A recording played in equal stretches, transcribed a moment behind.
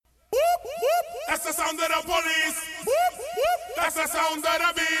That's the sound of the police. Whoop, whoop. That's the sound of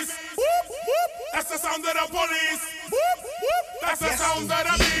the beast. Whoop, whoop. That's the sound of the police. Whoop, whoop. That's the sound of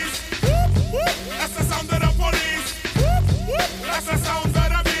the beast. Whoop, whoop. That's the sound of the police. Whoop, whoop. That's the sound of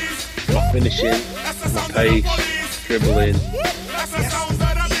the beast. Not finishing, my pace, dribbling. That's the sound of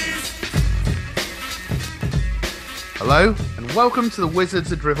the beast. Hello, and welcome to the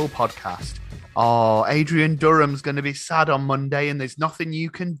Wizards of Drivel podcast. Oh, Adrian Durham's going to be sad on Monday and there's nothing you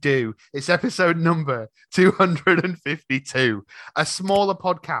can do. It's episode number 252, a smaller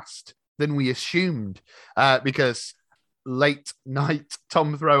podcast than we assumed because late night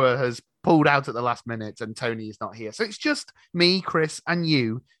Tom Thrower has pulled out at the last minute and Tony is not here. So it's just me, Chris, and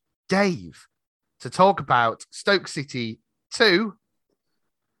you, Dave, to talk about Stoke City 2,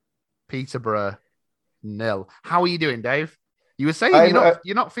 Peterborough 0. How are you doing, Dave? You were saying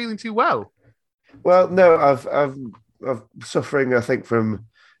you're not feeling too well. Well, no, I'm suffering, I think, from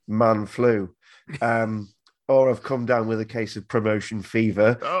man flu, or I've come down with a case of promotion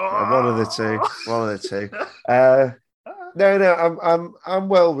fever. One of the two. No, I'm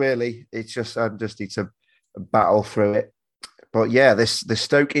well, really. It's just I just need to battle through it. But yeah, the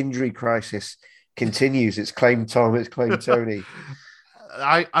Stoke injury crisis continues. It's claimed Tom. It's claimed Tony.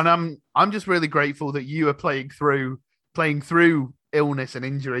 I'm just really grateful that you are playing through illness and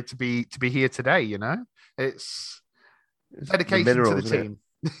injury to be here today. You know, it's dedication minerals, to the team.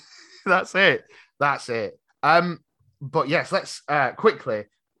 That's it. But yes, let's quickly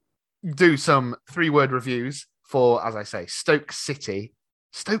do some 3-word reviews for, as I say, Stoke City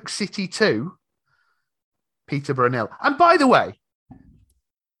 2, Peterborough 0. And by the way,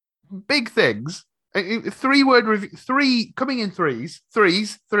 big things. 3-word review, 3 coming in threes,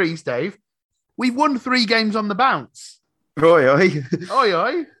 Dave. We've won 3 games on the bounce. Oi, oi. Oi,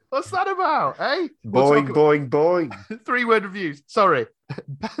 oi. What's that about, eh? Boing. 3-word reviews. Sorry.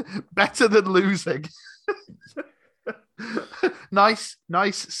 Better than losing. Nice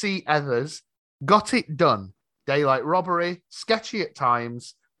C. Ethers. Got it done. Daylight robbery. Sketchy at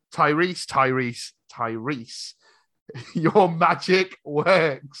times. Tyrese. Your magic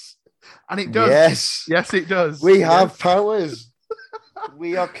works. And it does. Yes, it does. We have powers.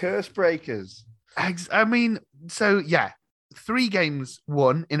 We are curse breakers. I mean, so yeah, 3 games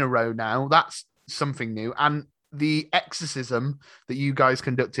won in a row now. That's something new. And the exorcism that you guys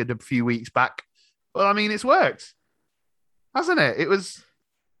conducted a few weeks back, well, I mean, it's worked, hasn't it?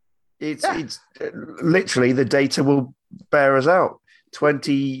 It's literally the data will bear us out.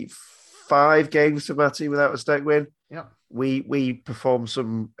 25 games to Matty without a Stoke win. Yeah. We perform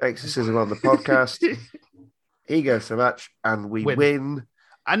some exorcism on the podcast. He goes to match and we win.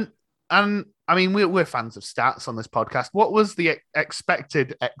 And I mean, we're fans of stats on this podcast. What was the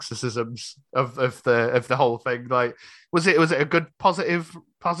expected exorcisms of the whole thing? Like, was it a good positive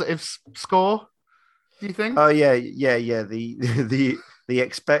score? Do you think? Oh yeah. The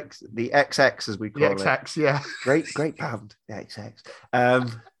XX as we call it. The XX, yeah. Great band, the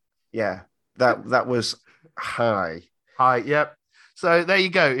XX. Yeah, that was high. Hi, yep. So there you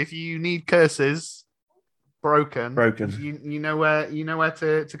go. If you need curses broken, you know where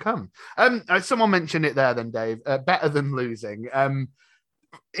to come. Someone mentioned it there then, Dave. Better than losing.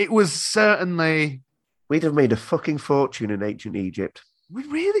 It was certainly. We'd have made a fucking fortune in ancient Egypt. We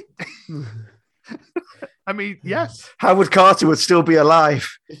really. I mean, yes. Howard Carter would still be alive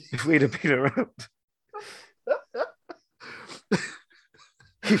if we'd have been around.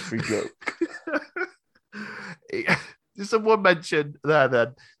 Free joke. Someone mentioned there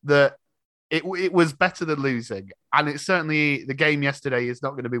then that it was better than losing, and it's certainly the game yesterday is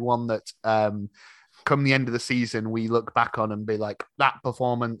not going to be one that come the end of the season we look back on and be like, that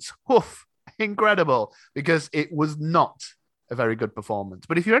performance, woof, incredible, because it was not a very good performance.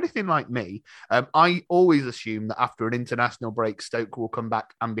 But if you're anything like me, I always assume that after an international break, Stoke will come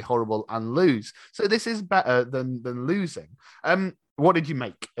back and be horrible and lose. So this is better than losing. What did you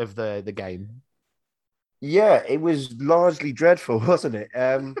make of the game? Yeah, it was largely dreadful, wasn't it?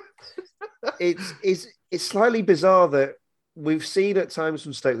 It's slightly bizarre that we've seen at times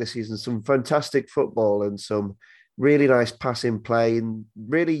from Stoke this season some fantastic football and some really nice passing play and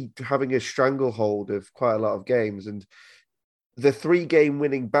really having a stranglehold of quite a lot of games. And the 3-game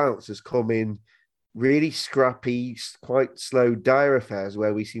winning bounce has come in really scrappy, quite slow, dire affairs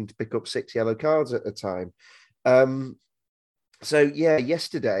where we seem to pick up 6 yellow cards at a time. So yeah,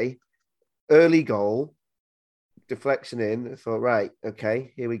 yesterday, early goal, deflection in. I thought, right,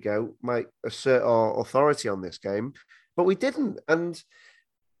 okay, here we go. Might assert our authority on this game, but we didn't. And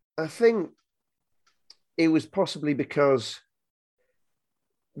I think it was possibly because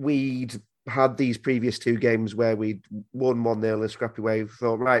we'd had these previous two games where we'd won 1-0 in a scrappy way. We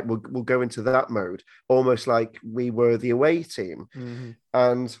thought, right, we'll go into that mode, almost like we were the away team. Mm-hmm.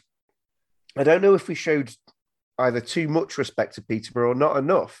 And I don't know if we showed either too much respect to Peterborough or not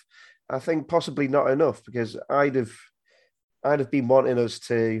enough. I think possibly not enough, because I'd have been wanting us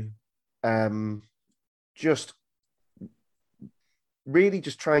to just really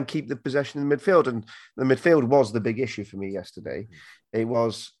just try and keep the possession in the midfield. And the midfield was the big issue for me yesterday. It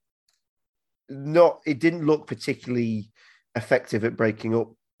didn't look particularly effective at breaking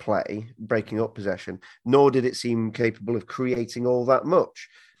up possession, nor did it seem capable of creating all that much.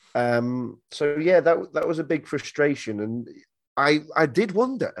 So yeah, that was a big frustration. And I did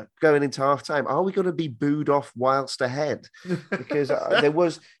wonder going into half time, are we going to be booed off whilst ahead? Because there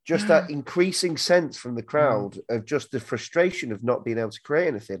was just that increasing sense from the crowd of just the frustration of not being able to create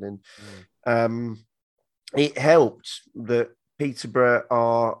anything. And it helped that Peterborough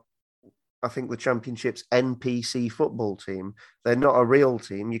are, I think, the Championship's NPC football team. They're not a real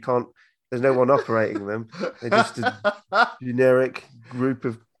team. There's no one operating them. They're just a generic group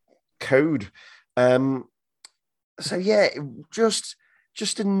of code. So yeah, just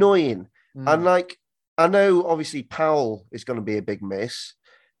annoying. And like, I know obviously Powell is going to be a big miss,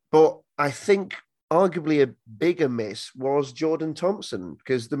 but I think arguably a bigger miss was Jordan Thompson,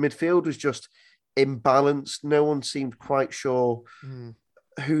 because the midfield was just imbalanced. No one seemed quite sure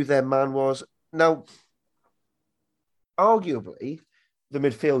who their man was. Now, arguably, the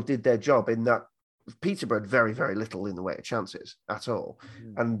midfield did their job in that Peterborough had very, very little in the way of chances at all.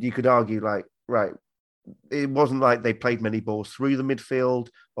 And you could argue, like, right, it wasn't like they played many balls through the midfield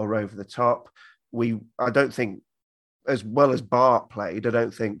or over the top. I don't think, as well as Bart played, I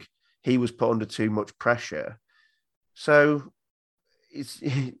don't think he was put under too much pressure. So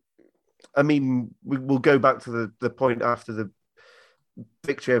we'll go back to the point after the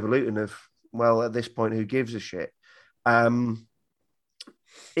victory over Luton of, well, at this point, who gives a shit?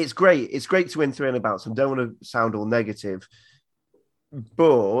 It's great. It's great to win 3 bouts. I don't want to sound all negative,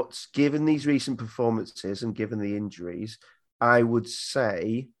 but given these recent performances and given the injuries, I would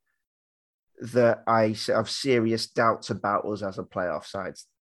say that I have serious doubts about us as a playoff side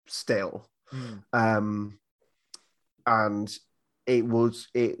still. And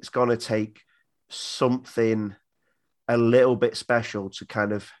it's going to take something a little bit special to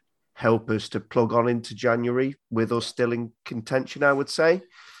kind of help us to plug on into January with us still in contention, I would say.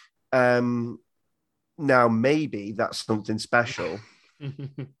 Now, maybe that's something special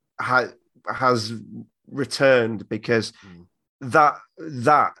has returned, because that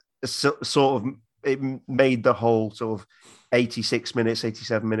sort of, it made the whole sort of 86 minutes,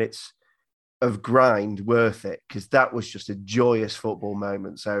 87 minutes of grind worth it, because that was just a joyous football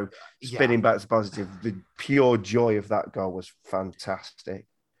moment. So spinning back to positive, the pure joy of that goal was fantastic.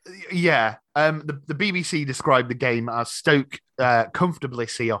 Yeah, the BBC described the game as Stoke comfortably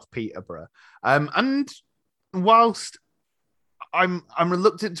see off Peterborough. And whilst I'm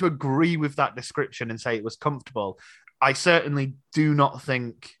reluctant to agree with that description and say it was comfortable, I certainly do not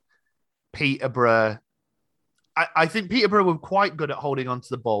think Peterborough... I think Peterborough were quite good at holding on to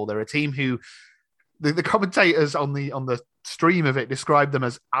the ball. They're a team who the commentators on the stream of it described them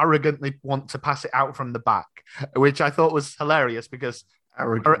as arrogantly want to pass it out from the back, which I thought was hilarious, because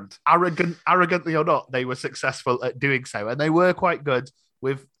arrogantly or not, they were successful at doing so, and they were quite good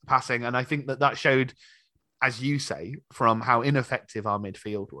with passing. And I think that showed, as you say, from how ineffective our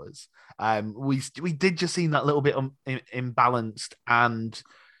midfield was. We did just seem that little bit imbalanced, and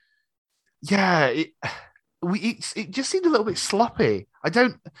it just seemed a little bit sloppy.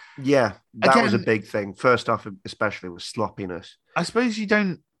 Yeah, that was a big thing. First off, especially, was sloppiness. I suppose you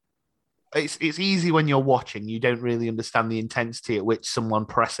don't. It's easy when you're watching. You don't really understand the intensity at which someone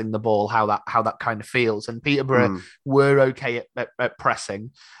pressing the ball, how that kind of feels. And Peterborough were okay at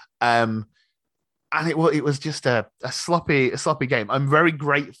pressing, and it was just a sloppy game. I'm very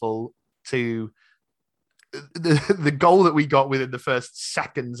grateful to the goal that we got within the first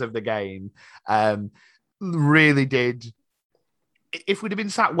seconds of the game. Really did. If we'd have been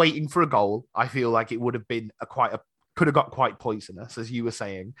sat waiting for a goal, I feel like it would have been could have got quite poisonous, as you were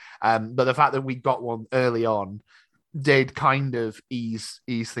saying. But the fact that we got one early on did kind of ease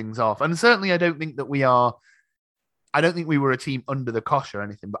things off. And certainly I don't think we were a team under the cosh or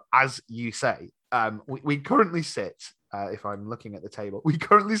anything. But as you say, we currently sit, if I'm looking at the table, we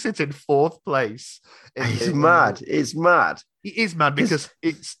currently sit in 4th place. It's mad. It's mad. It is mad, because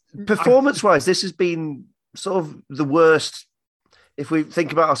it's... Performance-wise, this has been sort of the worst. If we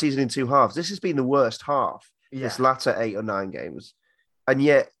think about our season in 2 halves, this has been the worst half. This latter 8 or 9 games. And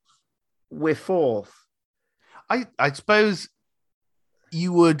yet we're 4th. I suppose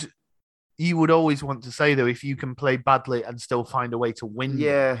you would you would always want to say, though, if you can play badly and still find a way to win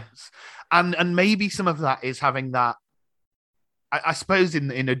Yeah. games. And maybe some of that is having that, I suppose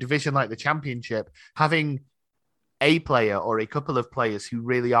in a division like the Championship, having a player or a couple of players who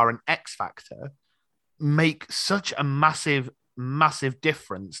really are an X factor make such a massive, massive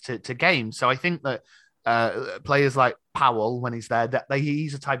difference to games. So I think that players like Powell, when he's there,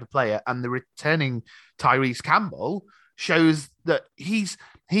 he's a type of player, and the returning Tyrese Campbell shows that he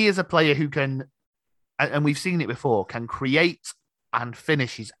is a player who can, and we've seen it before, can create and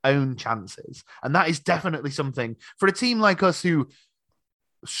finish his own chances. And that is definitely something for a team like us who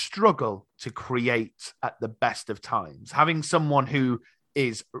struggle to create at the best of times. Having someone who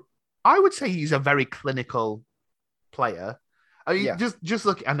is, I would say he's a very clinical player. I mean, just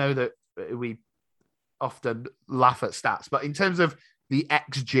look, I know that we often laugh at stats, but in terms of the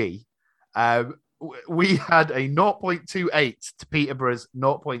XG, we had a 0.28 to Peterborough's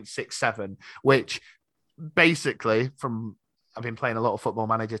 0.67, which basically, from I've been playing a lot of Football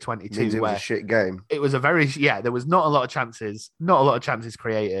Manager 22. It was a shit game. It was a very, there was not a lot of chances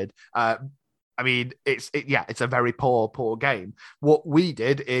created. I mean, it's a very poor game. What we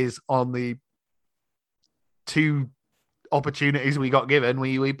did is on the 2 opportunities we got given,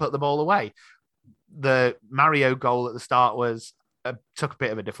 we put the ball away. The Mario goal at the start was took a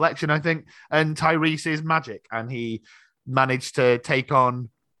bit of a deflection, I think, and Tyrese is magic, and he managed to take on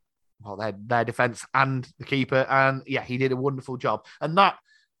their defense and the keeper, and he did a wonderful job. And that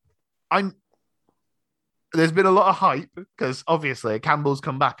there's been a lot of hype because obviously Campbell's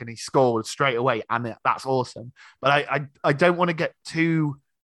come back and he scored straight away, and that's awesome. But I don't want to get too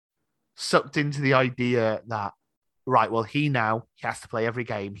sucked into the idea that he has to play every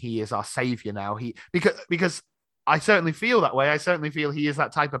game. He is our savior now. Because I certainly feel that way. I certainly feel he is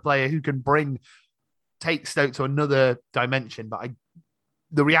that type of player who can take Stoke to another dimension. But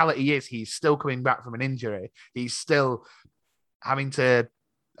the reality is he's still coming back from an injury. He's still having to,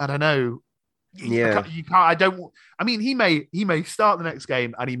 I don't know. Yeah. You can't, he may start the next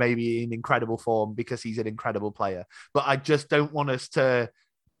game and he may be in incredible form because he's an incredible player. But I just don't want us to,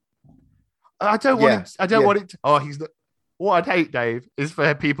 I don't want it. He's not. What I'd hate, Dave, is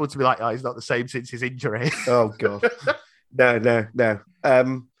for people to be like, he's not the same since his injury. Oh, God. No.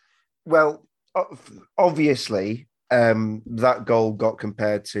 Well, obviously, that goal got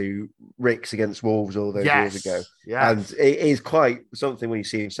compared to Rick's against Wolves all those years ago. Yes. And it is quite something when you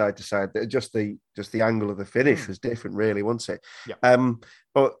see him side to side. Just the angle of the finish was different, really, wasn't it? Yeah.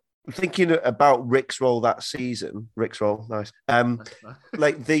 But thinking about Rick's role that season, nice.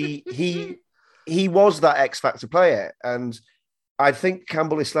 He was that X Factor player. And I think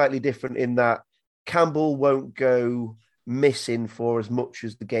Campbell is slightly different in that Campbell won't go missing for as much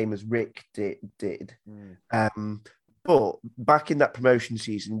as the game as Rick did. But back in that promotion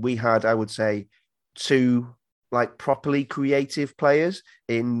season, we had, I would say, 2 properly creative players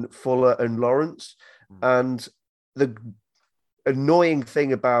in Fuller and Lawrence. And the annoying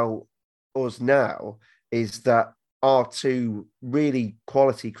thing about us now is that our 2 really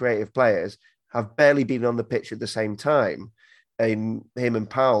quality creative players have barely been on the pitch at the same time. In him and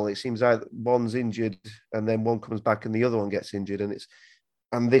Powell, it seems like one's injured and then one comes back and the other one gets injured.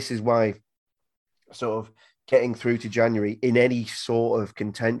 And this is why sort of getting through to January in any sort of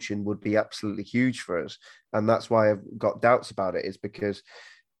contention would be absolutely huge for us. And that's why I've got doubts about it, is because,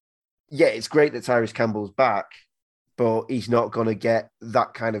 it's great that Tyrese Campbell's back, but he's not going to get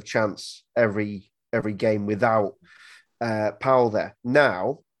that kind of chance every game without Powell there.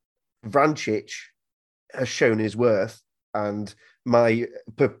 Now, Vrancic has shown his worth, and my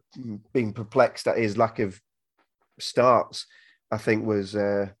being perplexed at his lack of starts, I think, was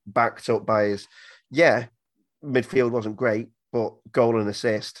backed up by his, midfield wasn't great, but goal and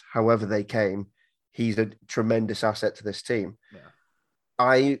assist, however they came, he's a tremendous asset to this team. Yeah.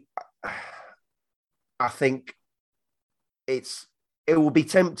 I think it will be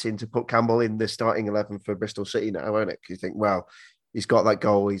tempting to put Campbell in the starting 11 for Bristol City now, won't it? Because you think, well, he's got that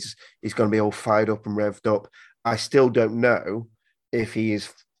goal. He's going to be all fired up and revved up. I still don't know if he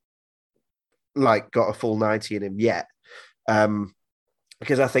is got a full 90 in him yet.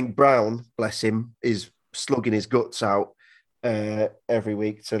 Because I think Brown, bless him, is slugging his guts out every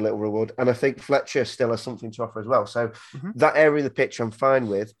week to little reward. And I think Fletcher still has something to offer as well. So that area of the pitch I'm fine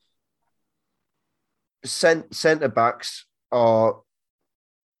with. Centre backs are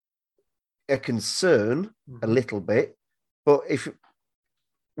a concern a little bit. But if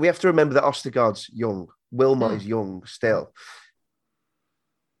we have to remember that Ostergaard's young, Wilmot is young still.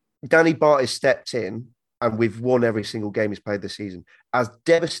 Danny Bart has stepped in, and we've won every single game he's played this season. As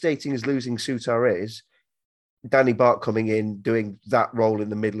devastating as losing Sutar is, Danny Bart coming in, doing that role in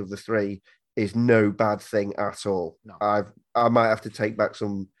the middle of the three is no bad thing at all. No. I might have to take back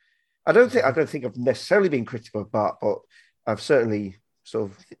some. I don't think I've necessarily been critical of Bart, but I've certainly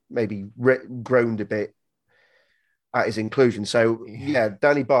sort of maybe groaned a bit at his inclusion. So yeah,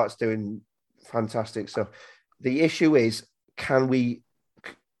 Danny Bart's doing fantastic stuff. The issue is, can we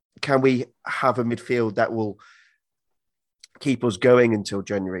have a midfield that will keep us going until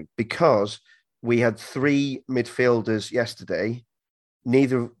January? Because we had three midfielders yesterday,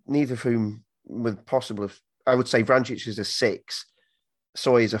 neither of whom were possible. I would say Vrancic is a 6,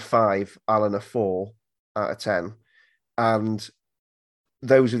 Soy is a 5, Allen a 4 out of 10. And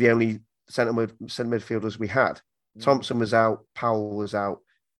those are the only centre midfielders we had. Thompson was out, Powell was out,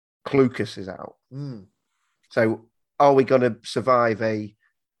 Clucas is out. So are we going to survive a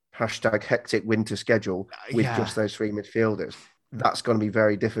 #hectic winter schedule with just those three midfielders? That's going to be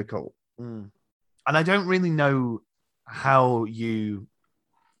very difficult. And I don't really know how you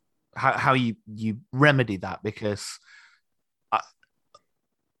remedy that, because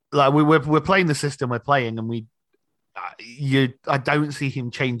we're playing the system we're playing, and I don't see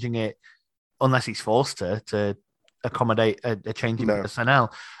him changing it unless he's forced to accommodate a change in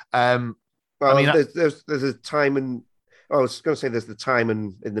personnel. Well, I mean, there's a time and I was going to say there's the time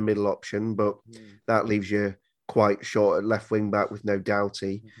and in the middle option, but that leaves you quite short at left wing back with no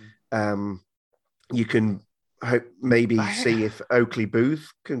Doughty. You can maybe see if Oakley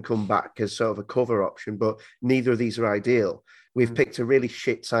Booth can come back as sort of a cover option, but neither of these are ideal. We've picked a really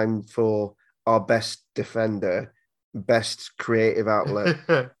shit time for our best defender, best creative outlet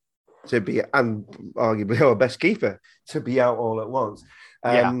to be, and arguably our best keeper to be out all at once.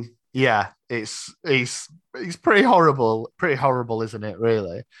 It's pretty horrible, isn't it?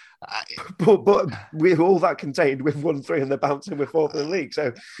 Really, but with all that contained, we've won 3 and they're bouncing with 4th in the league.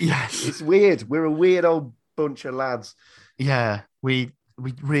 So yes, it's weird. We're a weird old bunch of lads. Yeah, we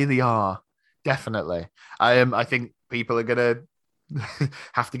really are, definitely. I think people are gonna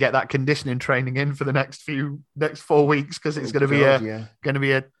have to get that conditioning training in for the next 4 weeks, because it's going to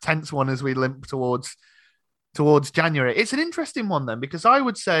be a tense one as we limp towards January. It's an interesting one then, because I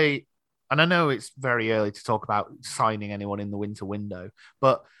would say, and I know it's very early to talk about signing anyone in the winter window,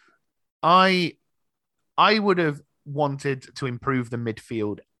 but I would have wanted to improve the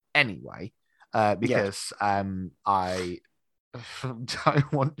midfield anyway, because I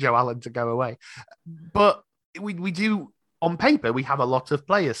don't want Joe Allen to go away. But we do, on paper, we have a lot of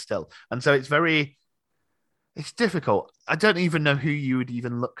players still. And so it's difficult. I don't even know who you would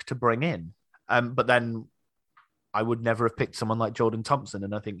even look to bring in. But then I would never have picked someone like Jordan Thompson,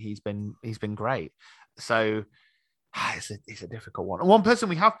 and I think he's been great. So it's a difficult one. And one person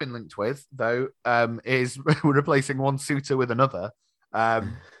we have been linked with, though, is replacing one suitor with another.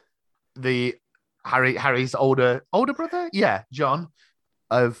 The Harry's older brother, John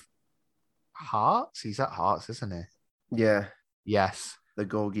of Hearts. He's at Hearts, isn't he? Yeah. Yes. The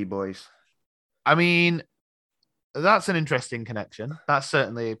Gorgie boys. I mean, that's an interesting connection. That's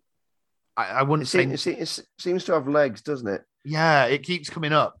certainly, I wouldn't say... It seems to have legs, doesn't it? Yeah, it keeps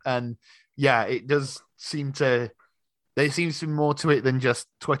coming up. And yeah, it does seem to... There seems to be more to it than just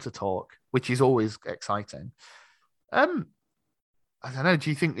Twitter talk, which is always exciting. I don't know. Do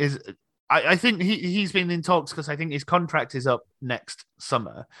you think I think he's been in talks because I think his contract is up next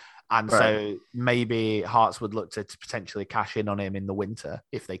summer. And so maybe Hearts would look to potentially cash in on him in the winter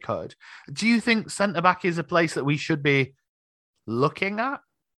if they could. Do you think centre-back is a place that we should be looking at?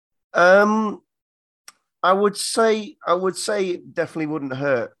 I would say it definitely wouldn't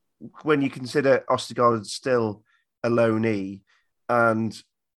hurt when you consider Ostergaard's still a loanee. And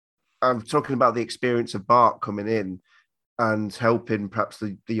I'm talking about the experience of Bart coming in and helping perhaps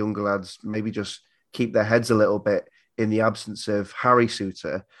the younger lads maybe just keep their heads a little bit in the absence of Harry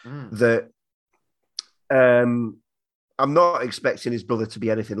Suter, that I'm not expecting his brother to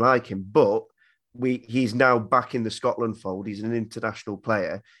be anything like him, but he's now back in the Scotland fold. He's an international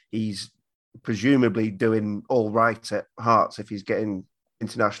player. He's presumably doing all right at Hearts if he's getting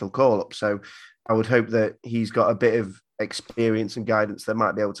international call-up. So I would hope that he's got a bit of experience and guidance that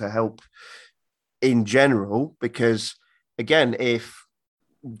might be able to help in general, because, again, if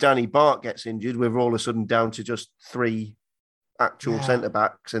Danny Bart gets injured, we're all of a sudden down to just 3 actual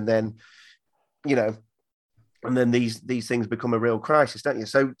centre-backs, and then, these things become a real crisis, don't you?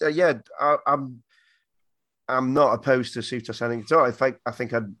 So, I'm not opposed to Suter signing at all. I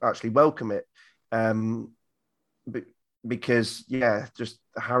think I'd actually welcome it, because, just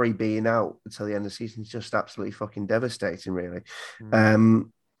Harry being out until the end of the season is just absolutely fucking devastating, really.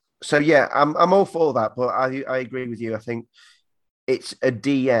 I'm all for that, but I agree with you. I think it's a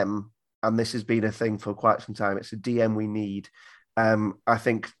DM and this has been a thing for quite some time. It's a DM we need. I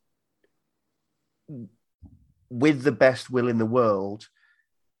think with the best will in the world,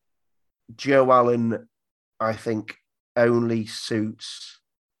 Joe Allen, I think, only suits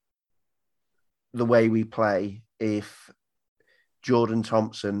the way we play if Jordan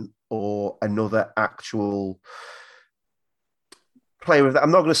Thompson or another actual player of that.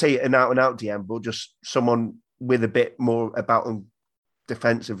 I'm not going to say an out-and-out DM, but just someone with a bit more about him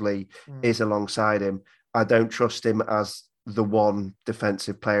defensively is alongside him. I don't trust him as the one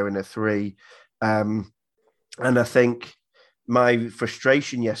defensive player in a three. And I think my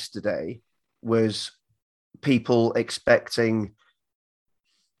frustration yesterday was people expecting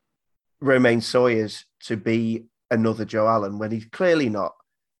Romain Sawyers to be another Joe Allen when he's clearly not.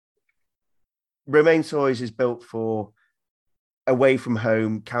 Romain Sawyers is built for away from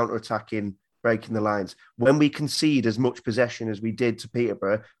home, counter-attacking, breaking the lines. When we concede as much possession as we did to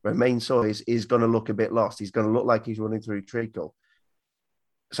Peterborough, Romain Sawyers is going to look a bit lost. He's going to look like he's running through treacle.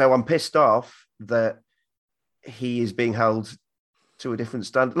 So I'm pissed off that he is being held to a different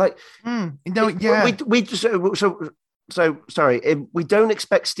standard. Like, we just sorry. We don't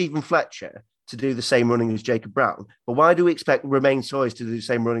expect Stephen Fletcher to do the same running as Jacob Brown, but why do we expect Romain Sawyers to do the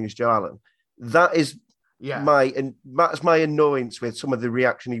same running as Joe Allen? That is that's my annoyance with some of the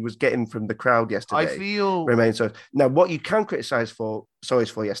reaction he was getting from the crowd yesterday. I feel Romain Sawyers. Now, what you can criticise Sawyers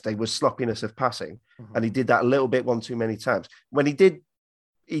for yesterday was sloppiness of passing, and he did that a little bit one too many times. When he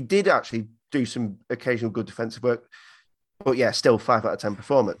did actually do some occasional good defensive work, but yeah, still 5 out of 10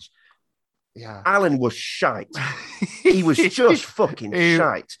 performance. Yeah, Allen was shite. He was just fucking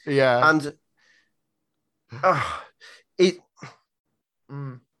shite. Yeah, and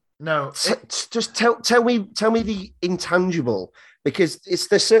no, just tell me the intangible, because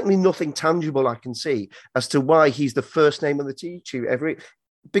there's certainly nothing tangible I can see as to why he's the first name on the team sheet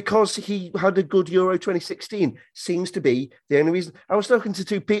because he had a good Euro 2016 seems to be the only reason. I was talking to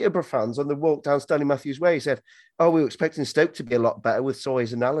 2 Peterborough fans on the walk down Stanley Matthews Way. He said, "Oh, we were expecting Stoke to be a lot better with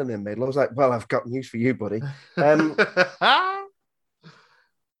Sawyers and Allen in middle." I was like, "Well, I've got news for you, buddy." And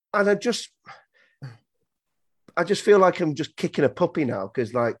I just feel like I'm just kicking a puppy now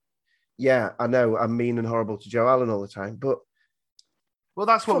because, like, yeah, I know I'm mean and horrible to Joe Allen all the time, but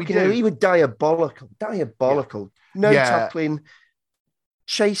that's what we do. He was diabolical. No tackling.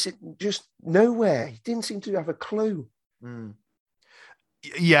 Chase it just nowhere. He didn't seem to have a clue.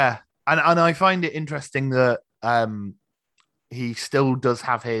 Yeah, and I find it interesting that he still does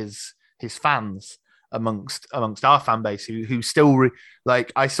have his fans amongst our fan base who still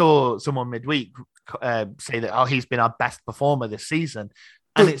like. I saw someone midweek say that he's been our best performer this season,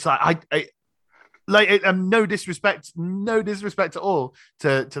 and it's like no disrespect at all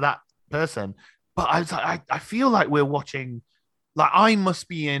to that person, but I was like I feel like we're watching. Like, I must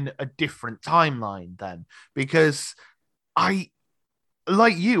be in a different timeline then, because I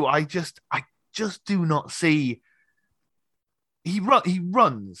just do not see. He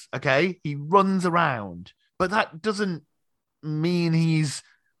runs, okay? He runs around, but that doesn't mean he's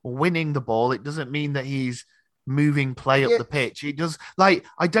winning the ball. It doesn't mean that he's moving play up the pitch. It does, like,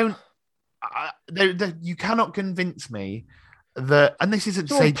 I don't. You cannot convince me that, and this isn't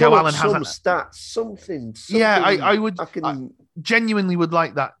to say Joe Allen has some stats, something. Yeah, I would. I genuinely would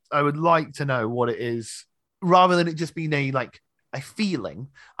like that. I would like to know what it is, rather than it just being a feeling.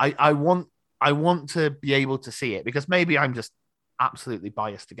 I want to be able to see it, because maybe I'm just absolutely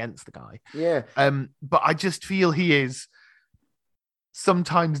biased against the guy. Yeah. But I just feel he is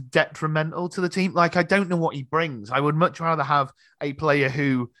sometimes detrimental to the team. Like, I don't know what he brings. I would much rather have a player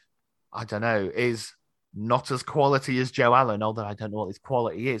who, I don't know, is not as quality as Joe Allen, although I don't know what his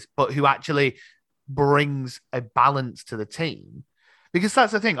quality is, but who actually brings a balance to the team. Because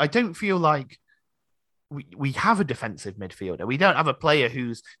that's the thing. I don't feel like we have a defensive midfielder. We don't have a player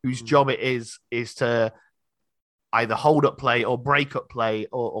whose job it is to either hold up play or break up play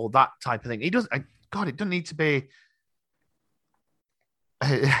or that type of thing. It doesn't need to be.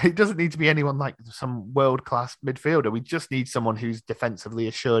 It doesn't need to be anyone like some world-class midfielder. We just need someone who's defensively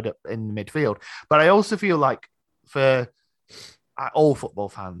assured in the midfield. But I also feel like for all football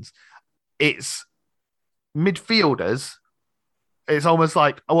fans, it's midfielders. It's almost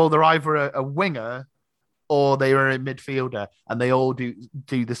like, oh, well, they're either a winger or they are a midfielder, and they all do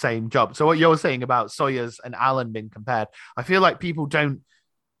the same job. So what you're saying about Sawyers and Allen being compared, I feel like people don't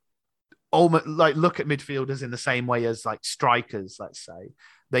almost like look at midfielders in the same way as like strikers. Let's say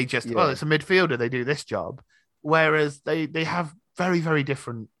they just it's a midfielder, they do this job, whereas they have very, very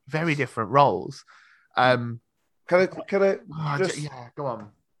different roles. Can I just go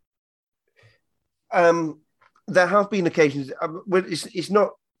on. There have been occasions. It's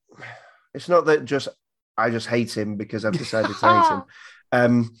not. It's not that I just hate him because I've decided to hate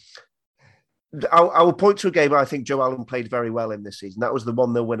him. I will point to a game I think Joe Allen played very well in this season. That was the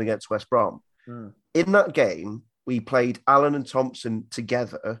 1-0 win against West Brom. In that game, we played Allen and Thompson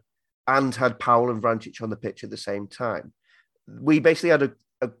together and had Powell and Vrancic on the pitch at the same time. We basically had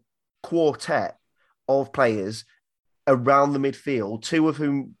a quartet of players around the midfield, 2 of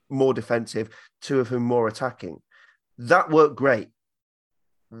whom more defensive, 2 of whom more attacking. That worked great.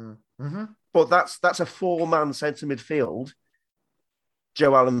 Mm-hmm. But that's a 4-man centre midfield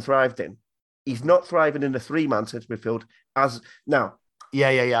Joe Allen thrived in. He's not thriving in a 3-man centre midfield as now.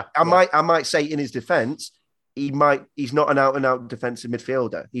 Yeah. I might say in his defence, he's not an out-and-out defensive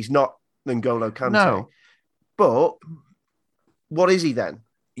midfielder. He's not N'Golo Kante. No. But what is he then?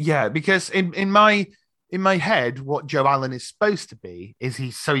 Yeah, because in my head, what Joe Allen is supposed to be is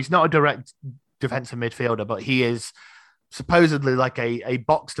he's not a direct defensive midfielder, but he is supposedly like a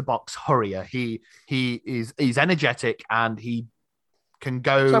box-to-box hurrier. He's energetic and he can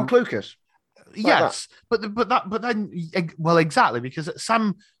go. Sam Klukas. Yes, but then exactly, because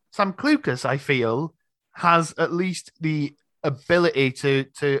Sam Klukas, I feel, has at least the ability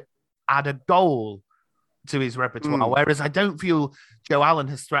to add a goal to his repertoire, whereas I don't feel Joe Allen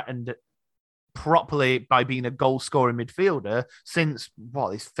has threatened properly by being a goal-scoring midfielder since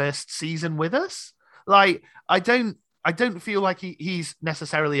his first season with us. Like, I don't feel like he's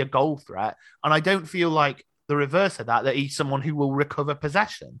necessarily a goal threat, and I don't feel like the reverse of that he's someone who will recover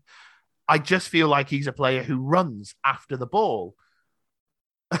possession. I just feel like he's a player who runs after the ball.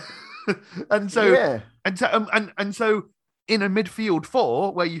 and so in a midfield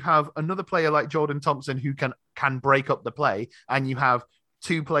 4 where you have another player like Jordan Thompson who can break up the play, and you have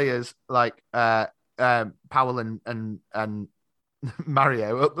 2 players like Powell and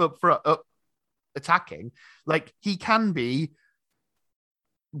Mario up attacking, like, he can be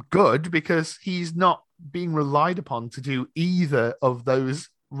good because he's not being relied upon to do either of those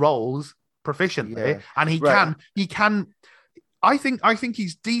roles proficiently, and he can. I think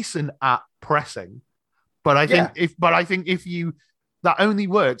he's decent at pressing, but I think that only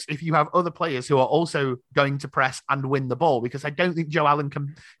works if you have other players who are also going to press and win the ball, because I don't think Joe Allen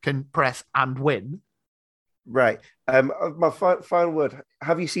can press and win. Right. My final word.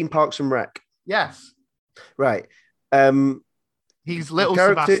 Have you seen Parks and Rec? Yes. Right. He's little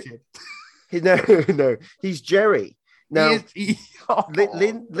Sebastian. No. He's Jerry. Now,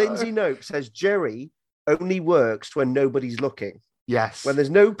 Lindsay Nope says Jerry only works when nobody's looking. Yes. When there's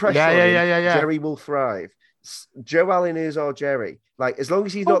no pressure on him, yeah. Jerry will thrive. Joe Allen is our Jerry. Like, as long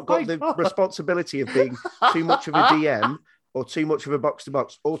as he's not got the responsibility of being too much of a DM or too much of a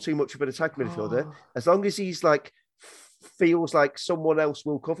box-to-box or too much of an attack midfielder, as long as he's like feels like someone else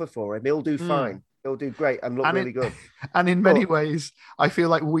will cover for him, he'll do fine. He'll do great and look really good. And in many ways, I feel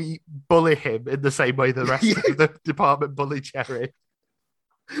like we bully him in the same way the rest of the department bully Jerry.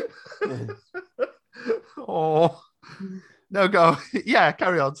 Oh, no, go. Yeah,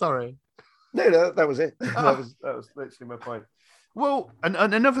 carry on. Sorry. No, that was it. That was literally my point. Well, and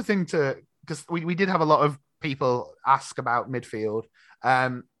another thing because we did have a lot of people ask about midfield.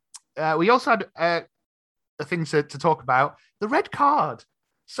 We also had things to talk about. The red card.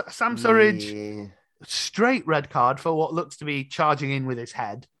 Sam Surridge, straight red card for what looks to be charging in with his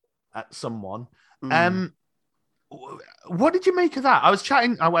head at someone. What did you make of that? I was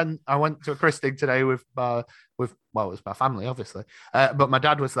chatting. I went to a christening today with it was my family, obviously, but my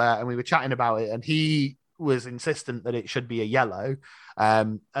dad was there, and we were chatting about it, and he was insistent that it should be a yellow.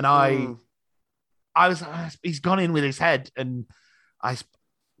 And I was, he's gone in with his head, and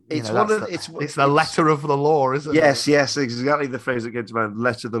it's the letter of the law, isn't it? Yes, exactly the phrase that came to mind.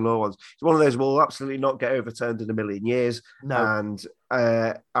 Letter of the law ones. It's one of those will absolutely not get overturned in a million years. No, and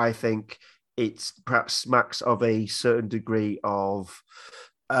I think it's perhaps smacks of a certain degree of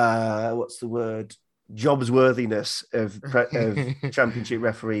what's the word? Jobs worthiness of championship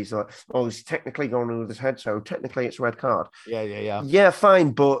referees. Like, he's technically gone in with his head, so technically it's a red card. Yeah,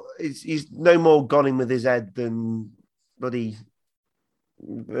 fine, but he's no more gone in with his head than bloody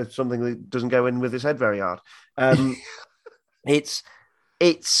something that doesn't go in with his head very hard. It's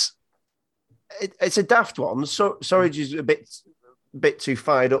a daft one. So Surridge is a bit too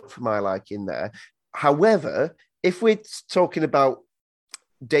fired up for my liking there. However, if we're talking about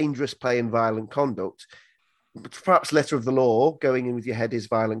dangerous play and violent conduct, perhaps letter of the law, going in with your head is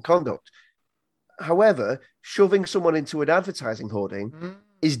violent conduct. However, shoving someone into an advertising hoarding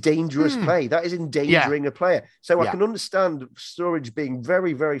is dangerous play. That is endangering a player. So I can understand Surridge being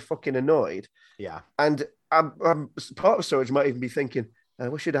very, very fucking annoyed. Yeah. And I'm part of Surridge might even be thinking, I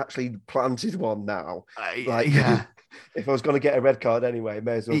wish I'd actually planted one now. If I was going to get a red card anyway,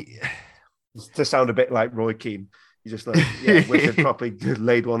 may as well. to sound a bit like Roy Keane. You just like, yeah, wish I'd probably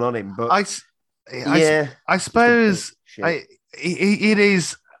laid one on him. But I suppose it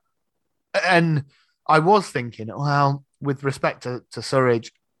is. And I was thinking, well, with respect to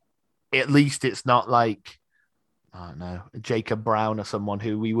Surridge, at least it's not like, I don't know, Jacob Brown or someone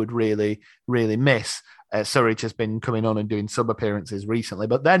who we would really, really miss. Surridge has been coming on and doing sub appearances recently.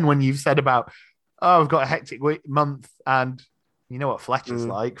 But then when you've said about, I've got a hectic month, and you know what Fletcher's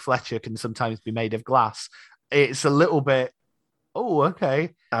like. Fletcher can sometimes be made of glass. It's a little bit,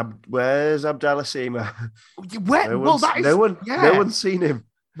 okay. Where's Abdallah Sima? No one's seen him.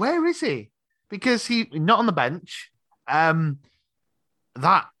 Where is he? Because he's not on the bench.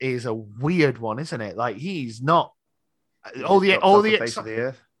 That is a weird one, isn't it? Like, he's not all the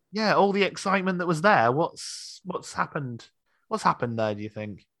excitement that was there. What's happened? What's happened there? Do you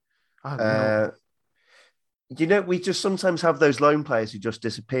think? I don't know. We just sometimes have those lone players who just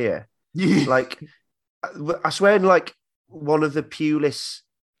disappear. Like, I swear, in like one of the Pulis,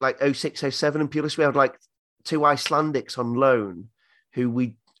 like 06-07 and Pulis, we had like 2 Icelandics on loan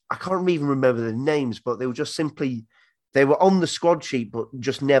who I can't even remember the names, but they were just simply, they were on the squad sheet, but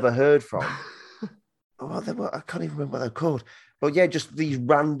just never heard from. I can't even remember what they're called. But yeah, just these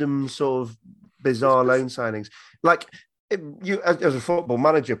random sort of bizarre loan signings. Like, you as a football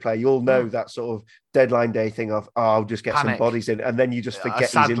manager player, you'll know that sort of deadline day thing of, I'll just get some bodies in, and then you just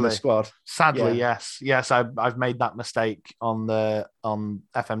forget he's in the squad. Sadly, yes. I've made that mistake on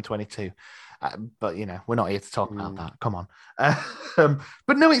FM22. But we're not here to talk about that. Come on.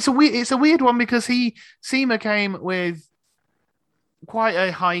 But no, it's a weird one because Sima came with quite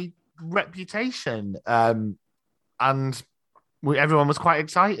a high reputation, and everyone was quite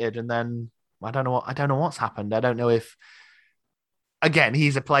excited. And then I don't know what's happened. I don't know if, again,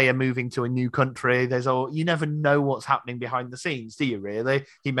 he's a player moving to a new country. You never know what's happening behind the scenes, do you? Really?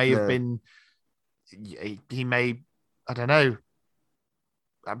 He may have been. He may. I don't know.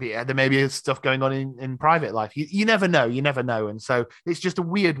 There may be stuff going on in private life. You never know. And so it's just a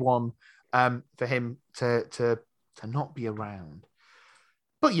weird one for him to not be around.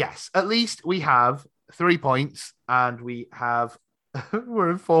 But yes, at least we have 3 points, and we're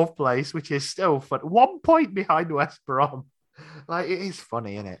in 4th place, which is still fun. 1 point behind West Brom. Like, it is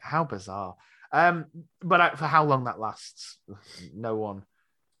funny, isn't it? How bizarre. But for how long that lasts, no one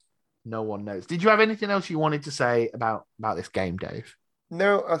knows. Did you have anything else you wanted to say about this game, Dave?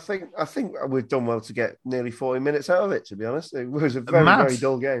 No, I think we've done well to get nearly 40 minutes out of it, to be honest. It was a very, very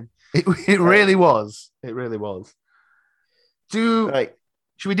dull game. It really was. It really was.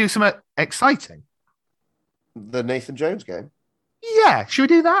 Should we do something exciting? The Nathan Jones game? Yeah, should we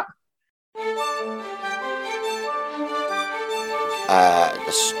do that?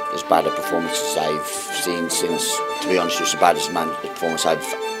 As bad a performance as I've seen since, to be honest, it's as bad as a performance I've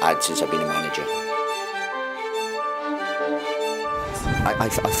had since I've been a manager. I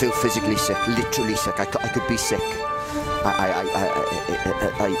feel physically sick, literally sick. I could be sick.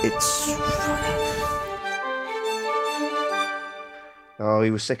 It's. Oh,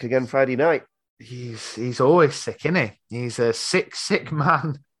 he was sick again Friday night. He's always sick, isn't he? He's a sick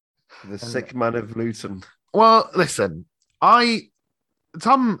man. The sick man of Luton. Well, listen,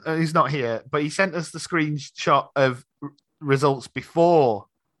 Tom is not here, but he sent us the screenshot of results before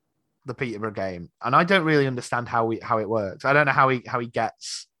the Peterborough game, and I don't really understand how it works. I don't know how he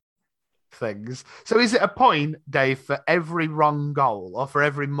gets things. So is it a point, Dave, for every wrong goal, or for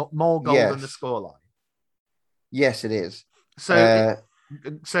every more goal than the scoreline? Yes, it is. So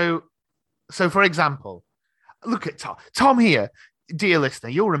for example, look at Tom. Tom here, dear listener,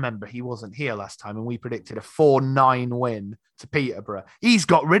 you'll remember he wasn't here last time, and we predicted a 4-9 win to Peterborough. He's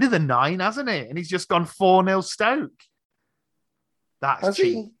got rid of the 9, hasn't he? And he's just gone 4-0 Stoke. That's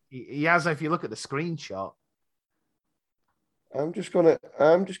cheap. He has, if you look at the screenshot. I'm just gonna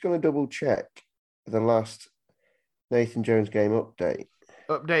double check the last Nathan Jones game update.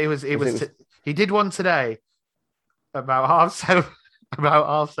 He did one today about 7:30.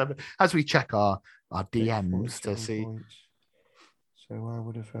 About 7:30. As we check our DMs to see. So I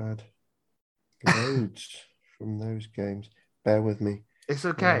would have had loads from those games. Bear with me. It's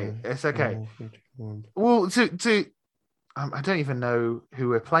okay. It's okay. Well, I don't even know who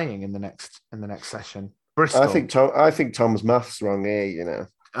we're playing in the next session. Bristol. I think Tom's maths wrong here.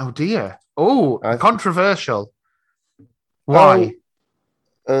 Oh dear. Oh, controversial. Why?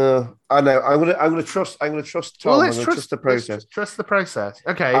 I know. I'm gonna trust Tom. Well, I'm gonna trust the process. Trust the process.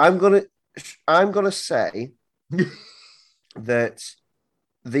 Okay. I'm gonna say that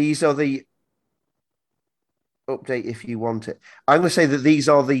these are the update if you want it. I'm gonna say that these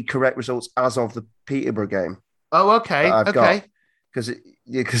are the correct results as of the Peterborough game. Oh, okay. Okay.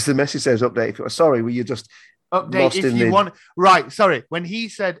 because the message says update. Sorry, were you just update lost if in you the... want? Right, sorry. When he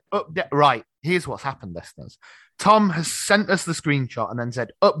said update, right, here's what's happened, listeners. Tom has sent us the screenshot and then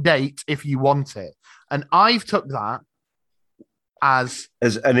said update if you want it, and I've took that as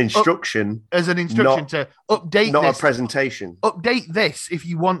an instruction, to update, not this, a presentation. Update this if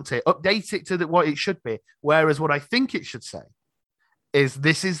you want it. Update it to what it should be. Whereas what I think it should say is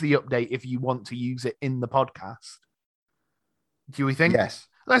this is the update if you want to use it in the podcast. Do we think? Yes.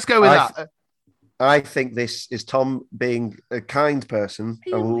 Let's go with that. I think this is Tom being a kind person,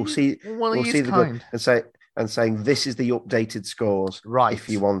 and we'll see the kind. and saying this is the updated scores, right? If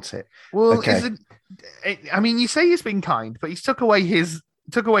you want it. Well, okay. I mean, you say he's been kind, but he's took away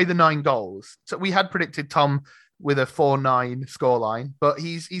the 9 goals. So we had predicted Tom with a 4-9 scoreline, but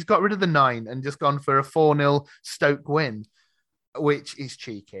he's got rid of the 9 and just gone for a 4-0 Stoke win, which is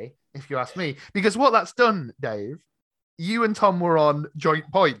cheeky, if you ask me. Because what that's done, Dave, you and Tom were on joint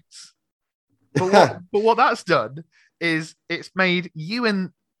points. But what that's done is it's made you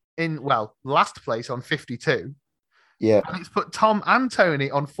in last place on 52. Yeah. And it's put Tom and Tony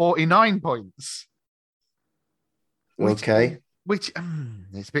on 49 points. Which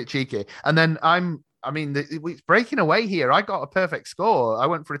it's a bit cheeky. And then it's breaking away here. I got a perfect score. I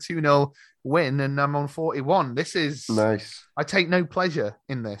went for a 2-0 win and I'm on 41. This is nice. I take no pleasure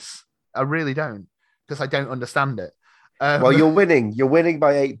in this. I really don't, because I don't understand it. Well, you're winning. You're winning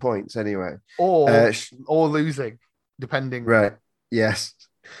by 8 points anyway. Or losing, depending. Right. Yes.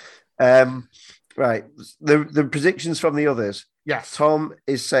 Right. The predictions from the others. Yes. Tom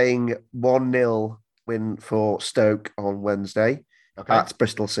is saying 1-0 win for Stoke on Wednesday at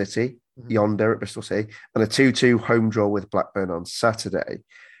Bristol City, yonder at Bristol City, and a 2-2 home draw with Blackburn on Saturday.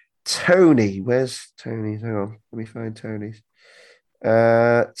 Tony, where's Tony's? Hang on, let me find Tony's.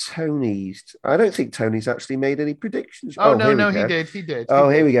 Tony's. I don't think Tony's actually made any predictions. Oh no, he did. Oh,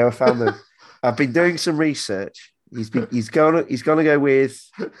 here we go. I found them. I've been doing some research. He's gonna go with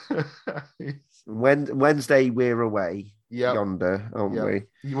Wednesday. We're away yonder, aren't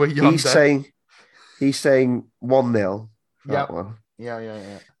we? We're yonder. He's saying 1-0. Yeah. One.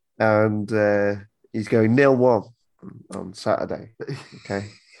 Yeah. And he's going 0-1 on Saturday. Okay.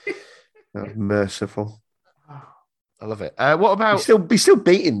 Merciful. I love it. What about he's still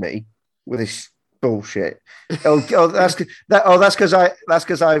beating me with this bullshit? That's because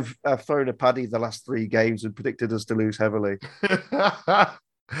I've thrown a paddy the last 3 games and predicted us to lose heavily.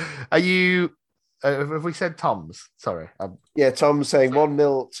 Are you? Have we said Tom's? Sorry. Yeah, Tom's saying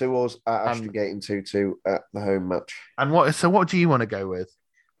 1-0 to us at Ashton-gate and 2-2 at the home match. And what do you want to go with?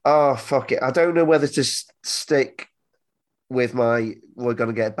 Oh, fuck it. I don't know whether to stick with my we're going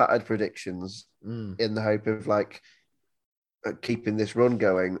to get battered predictions in the hope of keeping this run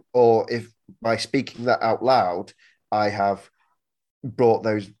going, or if by speaking that out loud, I have brought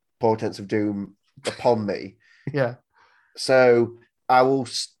those portents of doom upon me. Yeah. So I will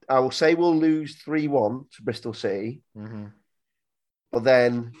say we'll lose 3-1 to Bristol City, but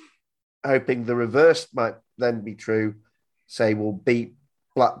then hoping the reverse might then be true, say we'll beat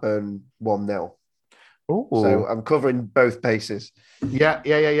Blackburn 1-0. Ooh. So I'm covering both bases. Yeah.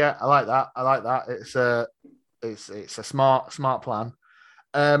 I like that. It's a smart plan.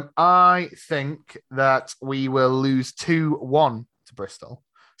 I think that we will lose 2-1 to Bristol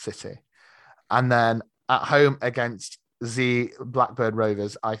City, and then at home against the Blackburn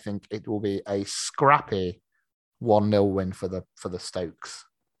Rovers, I think it will be a scrappy 1-0 win for the Stokes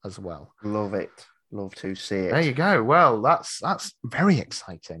as well. Love it. Love to see it. There you go. Well, that's very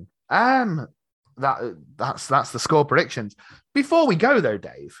exciting. That's the score predictions. Before we go though,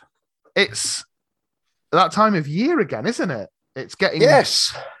 Dave, it's that time of year again, isn't it? It's getting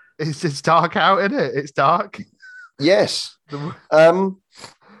It's dark out, isn't it? It's dark. Yes.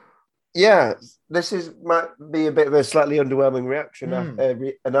 Yeah. This might be a bit of a slightly underwhelming reaction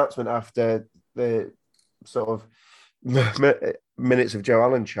announcement after the sort of minutes of Joe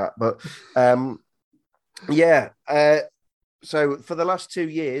Allen chat, but so for the last 2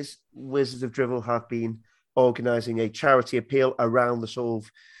 years, Wizards of Drivel have been organising a charity appeal around the sort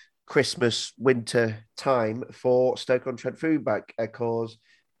of Christmas, winter time for Stoke-on-Trent Food Bank, a cause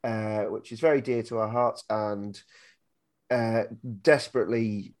which is very dear to our hearts and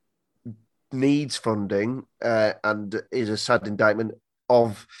desperately needs funding and is a sad indictment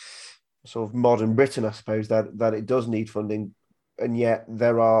of sort of modern Britain, I suppose, that it does need funding. And yet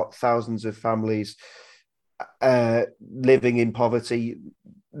there are thousands of families living in poverty,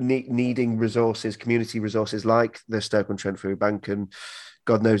 needing resources, community resources like the Stoke-on-Trent Food Bank. And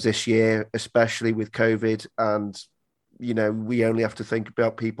God knows this year, especially with COVID, and, you know, we only have to think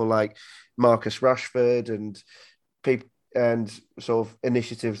about people like Marcus Rashford and and sort of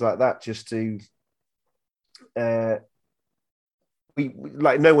initiatives like that, just to we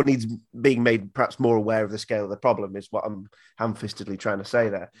like no one needs being made perhaps more aware of the scale of the problem is what I'm ham-fistedly trying to say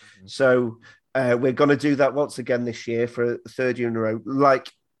there. Mm-hmm. So we're going to do that once again this year for the third year in a row. Like,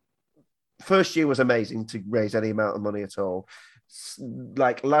 first year was amazing to raise any amount of money at all.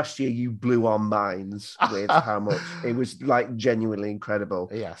 Like last year, you blew our minds with how much it was, like, genuinely incredible.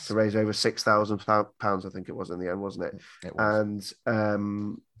 Yes, to raise over £6,000, I think it was in the end, wasn't it? It was.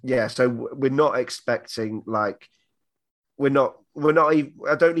 And so we're not expecting, like, we're not even,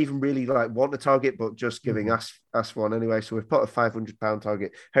 I don't even really like want a target, but just giving us one anyway. So we've put a £500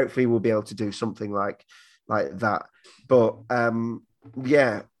 target. Hopefully we'll be able to do something like that. But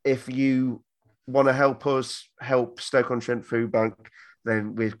if you want to help us help Stoke-on-Trent Food Bank,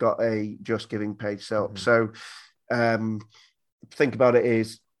 then we've got a Just Giving page set up. So think about it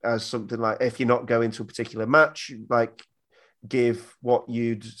as something like, if you're not going to a particular match, like, give what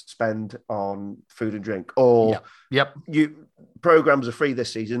you'd spend on food and drink, or you programs are free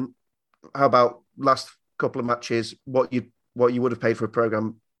this season. How about last couple of matches, what you would have paid for a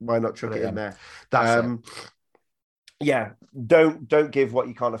program? Why not chuck it in there? That's it. Yeah, don't give what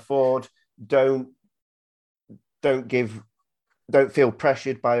you can't afford. Don't feel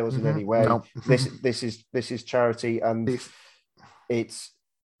pressured by us in any way. No. This is charity, and it's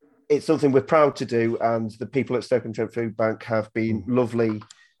something we're proud to do, and the people at Stoke-on-Trent Food Bank have been lovely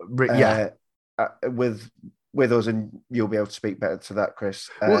with us, and you'll be able to speak better to that, Chris.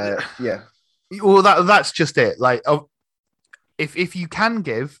 Well, that's just it. Like, if you can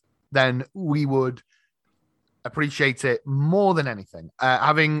give, then we would appreciate it more than anything.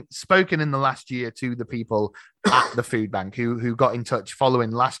 Having spoken in the last year to the people at the food bank who got in touch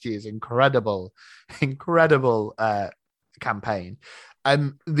following last year's incredible campaign.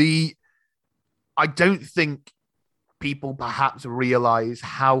 I don't think people perhaps realize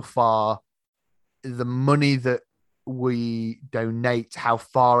how far the money that we donate, how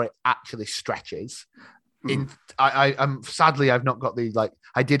far it actually stretches. I'm sadly, I've not got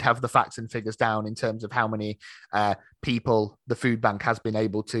I did have the facts and figures down in terms of how many people the food bank has been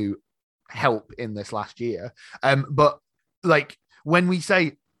able to help in this last year. But like, when we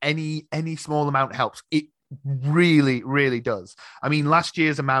say any small amount helps, it really, really does. I mean, last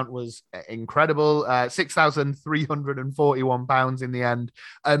year's amount was incredible, £6,341 in the end.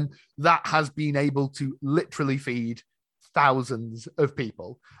 That has been able to literally feed thousands of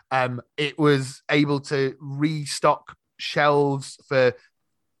people. It was able to restock shelves for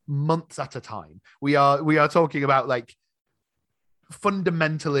months at a time. We are talking about, like,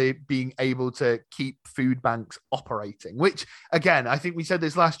 fundamentally being able to keep food banks operating, which, again, I think we said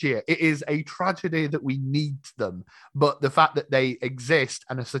this last year, it is a tragedy that we need them, but the fact that they exist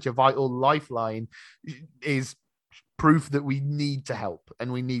and are such a vital lifeline is proof that we need to help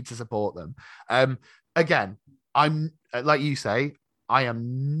and we need to support them. Again, I'm, like you say, I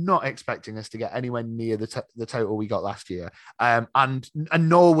am not expecting us to get anywhere near the total we got last year, and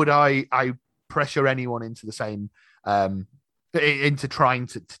nor would I pressure anyone into the same into trying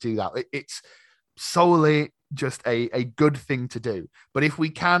to do that. It's solely just a good thing to do. But if we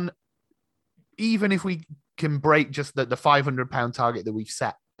can, even if we can break just the £500 target that we've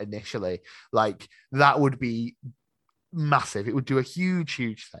set initially, like, that would be massive. It would do a huge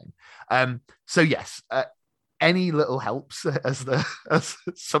thing. So yes, any little helps, as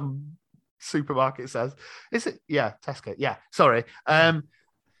some supermarket says. Is it? Yeah, Tesco. Yeah, sorry.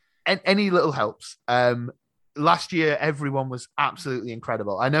 Any little helps. Last year, everyone was absolutely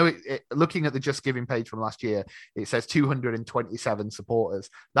incredible. I know looking at the Just Giving page from last year, it says 227 supporters.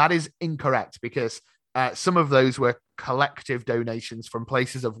 That is incorrect, because some of those were collective donations from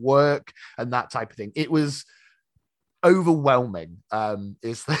places of work and that type of thing. It was overwhelming,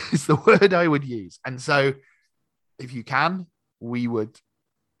 is the word I would use. And so, if you can, we would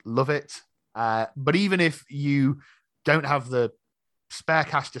love it. But even if you don't have the spare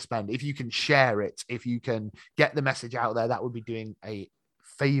cash to spend, if you can share it, if you can get the message out there, that would be doing a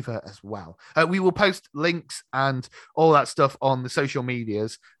favor as well. We will post links and all that stuff on the social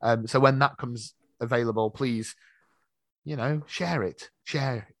medias. So when that comes available, please, share it.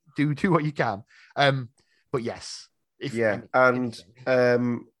 Do what you can. But yes. I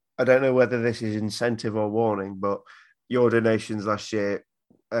don't know whether this is incentive or warning, but your donations last year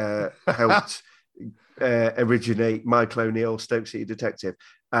helped originate Michael O'Neill, Stoke City detective.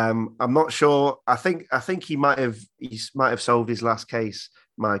 I'm not sure. I think he might have solved his last case,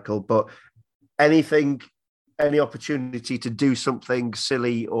 Michael. But any opportunity to do something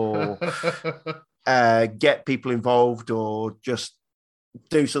silly or get people involved, or just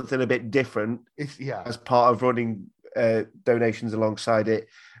do something a bit different, as part of running donations alongside it,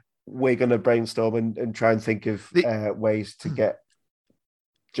 we're going to brainstorm and try and think of ways to get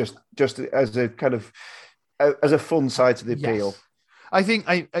just as a kind of as a fun side to the appeal. I think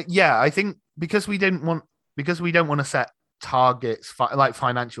because we don't want to set targets like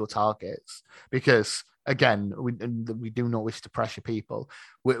financial targets, because again we do not wish to pressure people.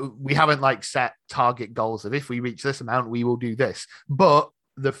 We haven't like set target goals of if we reach this amount we will do this, but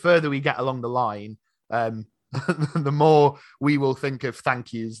the further we get along the line, the more we will think of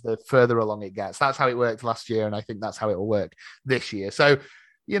thank yous the further along it gets. That's how it worked last year, and I think that's how it will work this year. So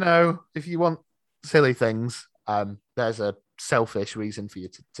if you want silly things, there's a selfish reason for you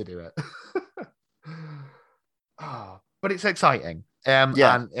to do it. But it's exciting, and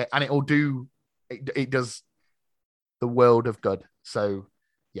it'll do it does the world of good. So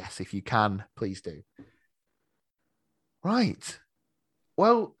yes, if you can, please do. Right.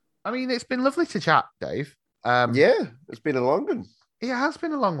 Well, I mean, it's been lovely to chat, Dave. It's been a long one. It has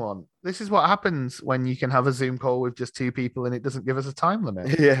been a long one. This is what happens when you can have a Zoom call with just two people and it doesn't give us a time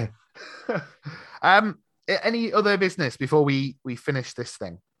limit. Yeah. Any other business before we finish this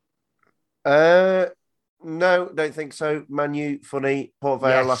thing? No, don't think so. Man U, funny. Port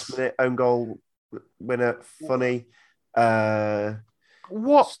Vale, last minute own goal winner, funny.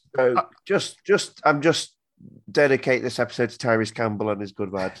 What? So I'm just dedicate this episode to Tyrese Campbell and his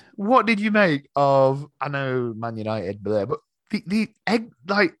good bad. What did you make of? I know Man United, but the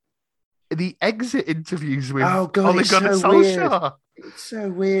exit interviews with Ole Gunnar Solskjaer. It's so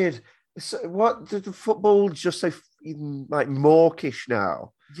weird. What the football just so like mawkish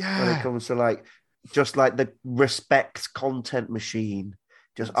now? Yeah, when it comes to like just like the respect content machine,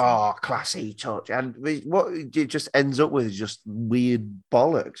 just classy touch, and what it just ends up with is just weird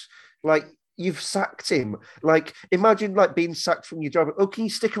bollocks. Like you've sacked him. Like imagine like being sacked from your job. Oh, can you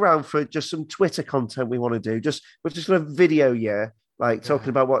stick around for just some Twitter content we want to do? We're just going to video you, like talking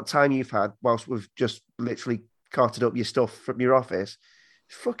about what time you've had whilst we've just literally carted up your stuff from your office.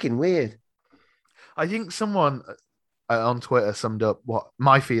 It's fucking weird. I think someone on Twitter summed up what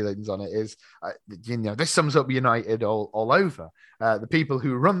my feelings on it is. This sums up United all over. The people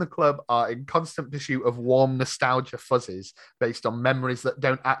who run the club are in constant pursuit of warm nostalgia fuzzes based on memories that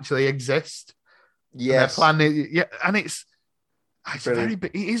don't actually exist. Yes, and it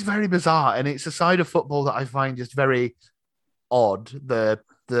is very bizarre, and it's a side of football that I find just very odd.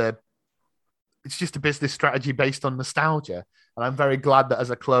 It's just a business strategy based on nostalgia, and I'm very glad that as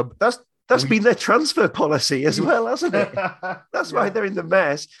a club that's been their transfer policy as well, hasn't it? That's why they're in the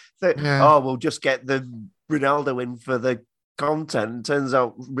mess. We'll just get the Ronaldo in for the content. Turns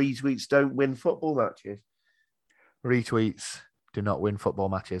out retweets don't win football matches. Retweets do not win football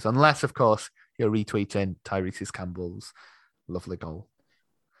matches, unless, of course, you're retweeting Tyrese Campbell's lovely goal.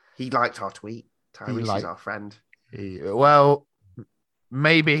 He liked our tweet. Tyrese is our friend.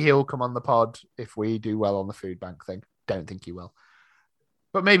 Maybe he'll come on the pod if we do well on the food bank thing. Don't think he will.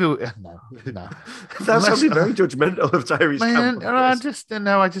 But maybe no. That sounded very judgmental of Tyrese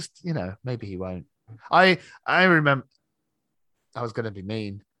Campbell. Maybe he won't. I remember I was going to be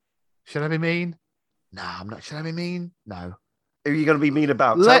mean. Should I be mean? No, I'm not. Should I be mean? No. Who are you going to be mean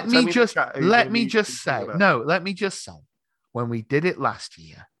about? Let me just say, when we did it last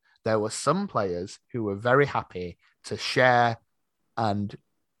year, there were some players who were very happy to share and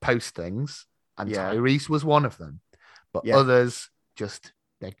post things, and Tyrese was one of them. But others just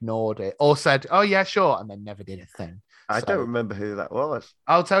ignored it or said, "Oh yeah, sure," and then never did a thing. I don't remember who that was.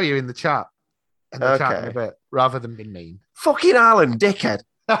 I'll tell you in the chat. Chat in a bit, rather than being mean. Fucking Alan, dickhead.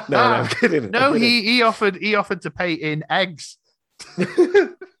 No, I'm kidding. No, he offered to pay in eggs.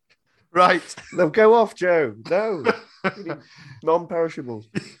 Right. No, go off, Joe. No. Non-perishables.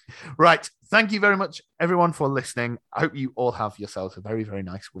 Right. Thank you very much, everyone, for listening. I hope you all have yourselves a very, very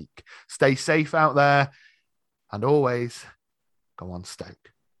nice week. Stay safe out there. And always go on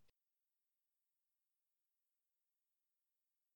Stoke.